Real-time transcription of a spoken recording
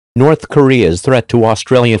North Korea's threat to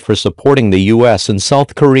Australia for supporting the US and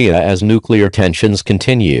South Korea as nuclear tensions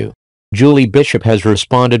continue. Julie Bishop has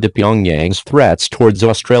responded to Pyongyang's threats towards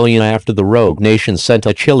Australia after the rogue nation sent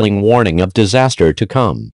a chilling warning of disaster to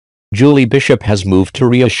come. Julie Bishop has moved to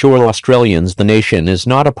reassure Australians the nation is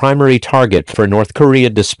not a primary target for North Korea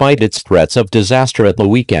despite its threats of disaster at the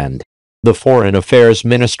weekend. The Foreign Affairs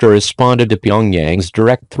Minister responded to Pyongyang's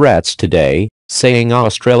direct threats today, saying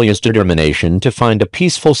Australia's determination to find a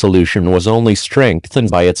peaceful solution was only strengthened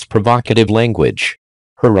by its provocative language.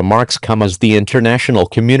 Her remarks come as the international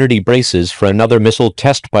community braces for another missile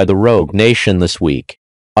test by the rogue nation this week.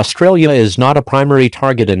 Australia is not a primary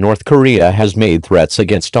target and North Korea has made threats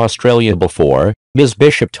against Australia before, Ms.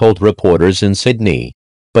 Bishop told reporters in Sydney.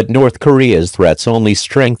 But North Korea's threats only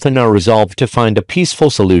strengthen our resolve to find a peaceful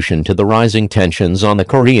solution to the rising tensions on the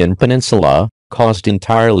Korean peninsula, caused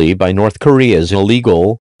entirely by North Korea's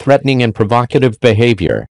illegal, threatening and provocative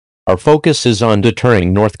behavior. Our focus is on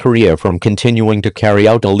deterring North Korea from continuing to carry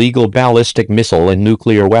out illegal ballistic missile and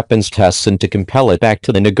nuclear weapons tests and to compel it back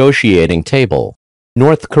to the negotiating table.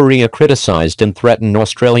 North Korea criticized and threatened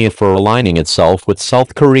Australia for aligning itself with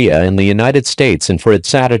South Korea and the United States and for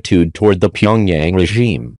its attitude toward the Pyongyang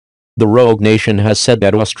regime. The rogue nation has said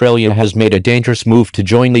that Australia has made a dangerous move to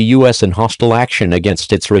join the US in hostile action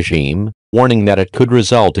against its regime, warning that it could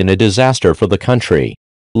result in a disaster for the country.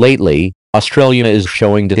 Lately, Australia is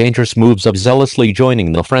showing dangerous moves of zealously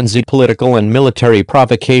joining the frenzied political and military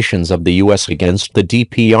provocations of the US against the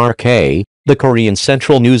DPRK, the Korean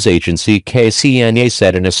Central News Agency KCNA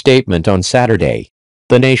said in a statement on Saturday.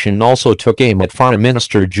 The nation also took aim at Foreign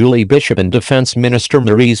Minister Julie Bishop and Defense Minister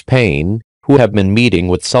Marise Payne, who have been meeting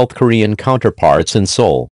with South Korean counterparts in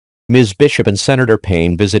Seoul. Ms. Bishop and Senator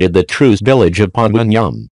Payne visited the truce village of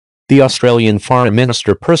Panmunjom. The Australian Foreign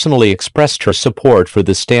Minister personally expressed her support for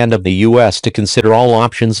the stand of the US to consider all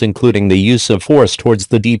options including the use of force towards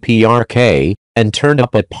the DPRK, and turned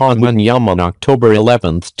up at Panmunjom on October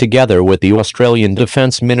 11 together with the Australian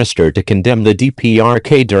Defence Minister to condemn the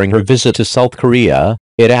DPRK during her visit to South Korea,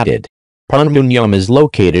 it added. Panmunjom is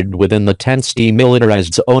located within the Tense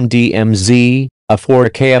Demilitarized Zone DMZ, a 4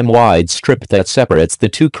 km-wide strip that separates the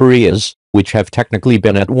two Koreas, which have technically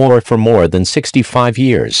been at war for more than 65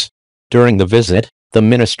 years. During the visit, the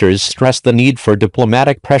ministers stressed the need for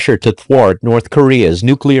diplomatic pressure to thwart North Korea's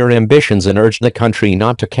nuclear ambitions and urged the country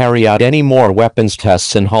not to carry out any more weapons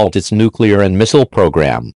tests and halt its nuclear and missile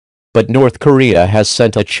program. But North Korea has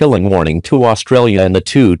sent a chilling warning to Australia and the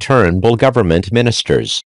two Turnbull government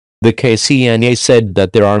ministers. The KCNA said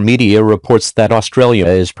that there are media reports that Australia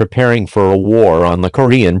is preparing for a war on the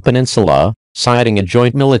Korean peninsula, citing a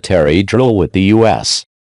joint military drill with the US.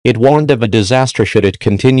 It warned of a disaster should it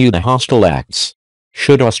continue the hostile acts.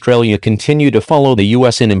 Should Australia continue to follow the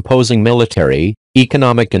US in imposing military,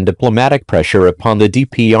 economic and diplomatic pressure upon the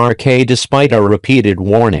DPRK despite our repeated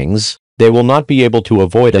warnings, they will not be able to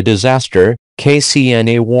avoid a disaster,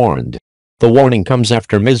 KCNA warned. The warning comes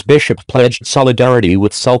after Ms. Bishop pledged solidarity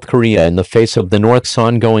with South Korea in the face of the North's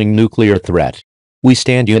ongoing nuclear threat. We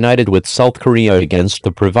stand united with South Korea against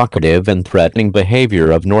the provocative and threatening behavior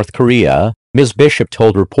of North Korea, Ms. Bishop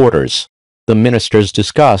told reporters. The ministers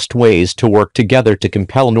discussed ways to work together to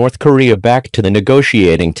compel North Korea back to the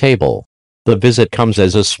negotiating table. The visit comes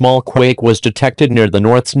as a small quake was detected near the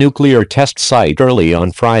North's nuclear test site early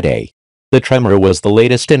on Friday. The tremor was the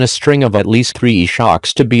latest in a string of at least 3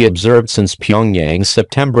 shocks to be observed since Pyongyang's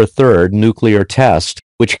September 3 nuclear test,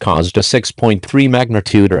 which caused a 6.3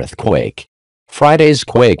 magnitude earthquake. Friday's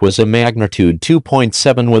quake was a magnitude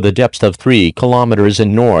 2.7 with a depth of 3 kilometers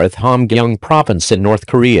in North Hamgyong Province in North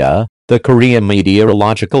Korea, the Korea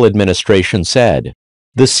Meteorological Administration said.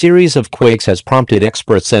 The series of quakes has prompted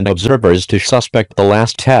experts and observers to suspect the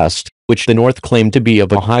last test, which the North claimed to be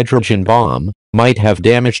of a hydrogen bomb, might have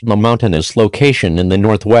damaged the mountainous location in the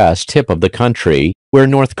northwest tip of the country, where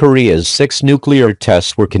North Korea's 6 nuclear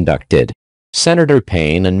tests were conducted. Senator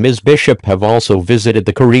Payne and Ms. Bishop have also visited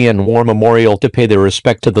the Korean War Memorial to pay their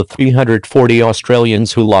respect to the 340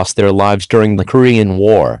 Australians who lost their lives during the Korean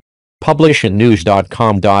War. Publish at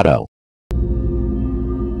news.com.au